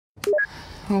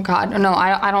Oh God, no,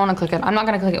 I don't want to click it. I'm not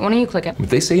gonna click it. Why don't you click it? If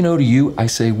they say no to you, I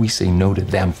say we say no to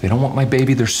them. If they don't want my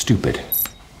baby, they're stupid.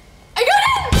 I got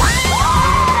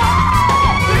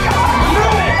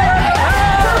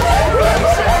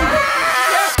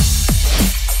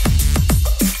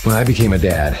it! When I became a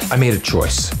dad, I made a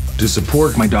choice to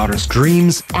support my daughter's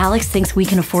dreams. Alex thinks we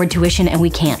can afford tuition and we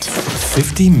can't.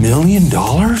 $50 million?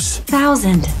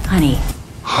 1,000, honey.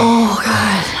 Oh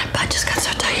God, my butt just got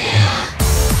so tight.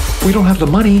 We don't have the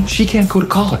money. She can't go to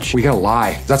college. We gotta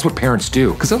lie. That's what parents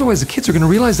do. Because otherwise the kids are gonna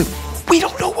realize that we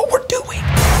don't know what we're doing.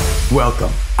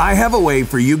 Welcome. I have a way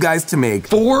for you guys to make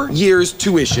 4 years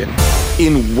tuition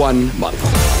in 1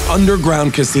 month.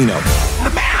 Underground casino. The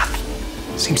math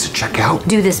seems to check out.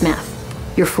 Do this math.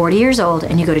 You're 40 years old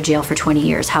and you go to jail for 20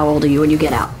 years. How old are you when you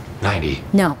get out? 90.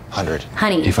 No. 100.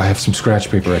 Honey. If I have some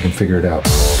scratch paper, I can figure it out.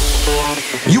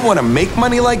 You want to make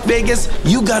money like Vegas?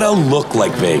 You gotta look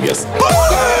like Vegas.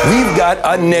 We've got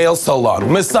a nail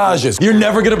salon, massages. You're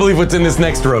never gonna believe what's in this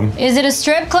next room. Is it a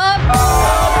strip club?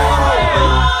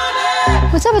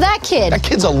 What's up with that kid? That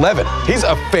kid's 11. He's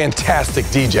a fantastic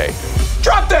DJ.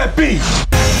 Drop that beat!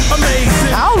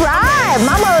 Amazing. All right,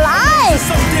 mama life.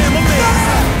 So damn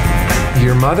amazing.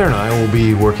 Your mother and I will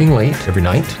be working late every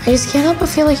night. I just can't help but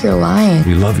feel like you're lying.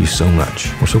 We love you so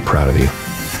much. We're so proud of you.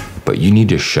 But you need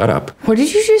to shut up. What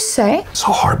did you just say? It's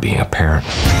so hard being a parent.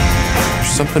 There's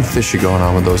something fishy going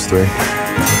on with those three.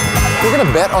 We're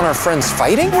gonna bet on our friends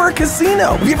fighting? We're a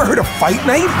casino. Have you ever heard of fight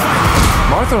night?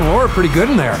 Martha and Laura are pretty good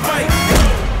in there.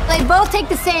 They both take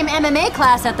the same MMA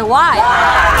class at the Y.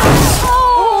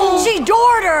 Oh, she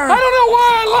adored her. I don't know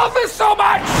why I love this so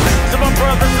much. To my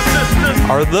brothers and sisters.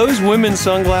 Are those women's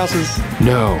sunglasses?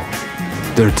 No,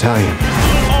 they're Italian.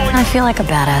 I feel like a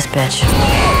badass bitch.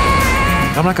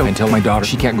 I'm not gonna tell my daughter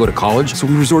she can't go to college, so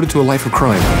we resorted to a life of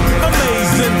crime.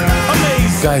 Amazing.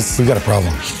 Amazing. Guys, we've got a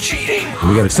problem. Cheating.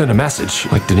 We gotta send a message,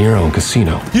 like De Niro in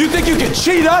Casino. You think you can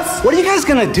cheat us? What are you guys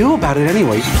gonna do about it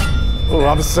anyway? Oh,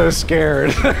 I'm so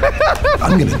scared.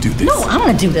 I'm gonna do this. No, I'm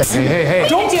gonna do this. Hey,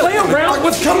 don't play around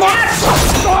with Come on!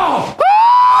 Oh!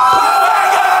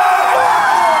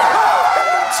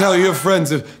 Tell your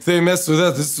friends if they mess with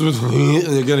us, this is what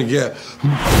they're gonna get.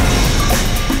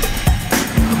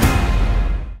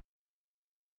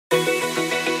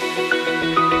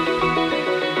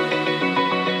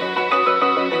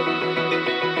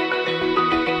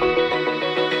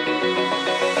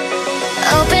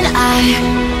 Open eye,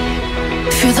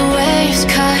 feel the waves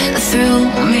cut through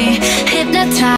me, hypnotized.